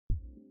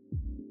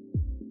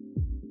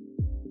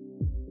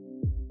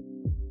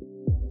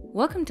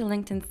Welcome to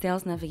LinkedIn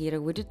Sales Navigator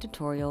widget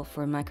tutorial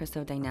for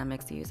Microsoft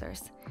Dynamics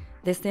users.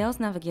 The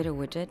Sales Navigator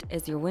widget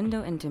is your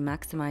window into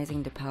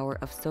maximizing the power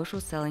of social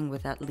selling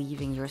without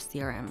leaving your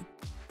CRM.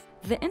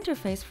 The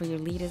interface for your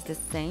lead is the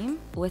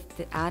same, with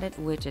the added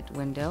widget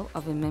window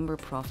of a member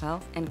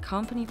profile and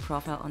company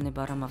profile on the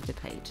bottom of the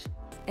page.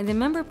 In the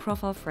member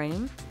profile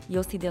frame,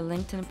 you'll see the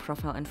LinkedIn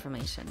profile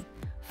information,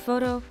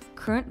 photo,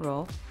 current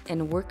role,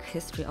 and work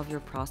history of your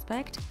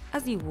prospect,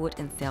 as you would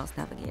in Sales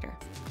Navigator.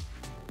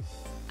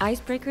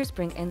 Icebreakers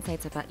bring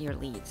insights about your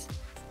leads,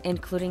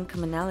 including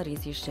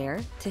commonalities you share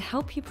to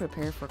help you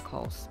prepare for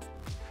calls.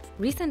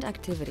 Recent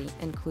activity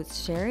includes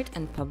shared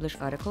and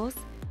published articles,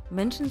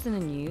 mentions in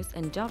the news,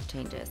 and job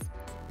changes,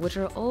 which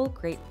are all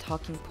great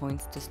talking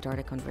points to start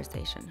a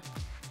conversation.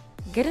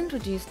 Get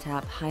Introduced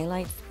tab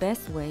highlights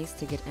best ways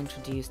to get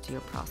introduced to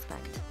your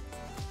prospect.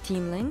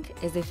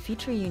 TeamLink is a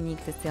feature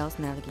unique to Sales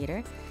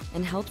Navigator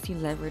and helps you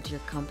leverage your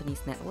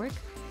company's network,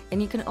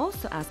 and you can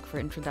also ask for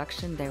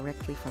introduction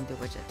directly from the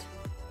widget.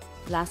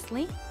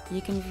 Lastly,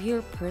 you can view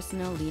your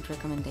personal lead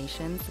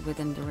recommendations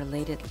within the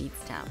Related Leads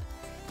tab.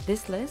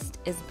 This list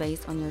is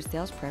based on your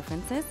sales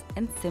preferences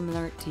and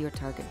similar to your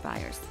target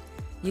buyers.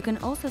 You can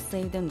also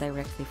save them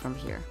directly from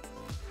here.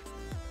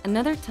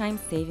 Another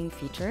time-saving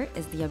feature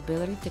is the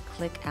ability to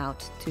click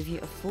out to view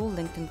a full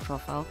LinkedIn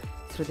profile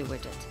through the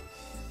widget,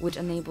 which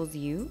enables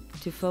you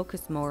to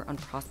focus more on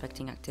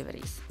prospecting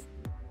activities.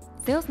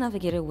 Sales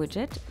Navigator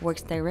widget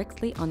works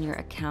directly on your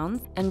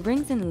accounts and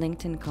brings in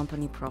LinkedIn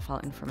company profile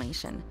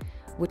information,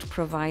 which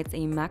provides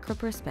a macro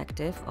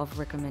perspective of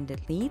recommended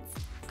leads,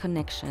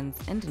 connections,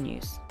 and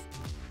news.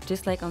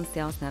 Just like on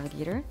Sales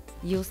Navigator,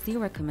 you'll see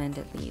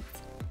recommended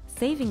leads.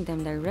 Saving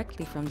them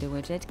directly from the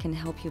widget can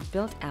help you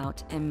build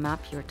out and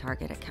map your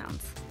target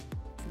accounts.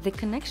 The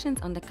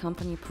connections on the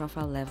company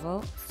profile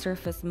level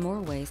surface more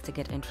ways to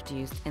get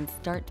introduced and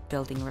start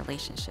building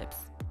relationships.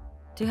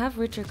 To have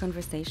richer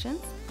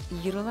conversations,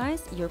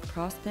 utilize your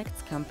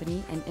prospect's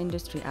company and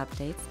industry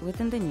updates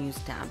within the News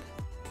tab.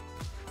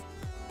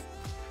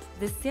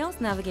 The Sales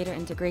Navigator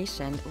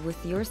integration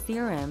with your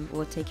CRM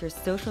will take your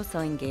social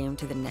selling game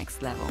to the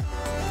next level.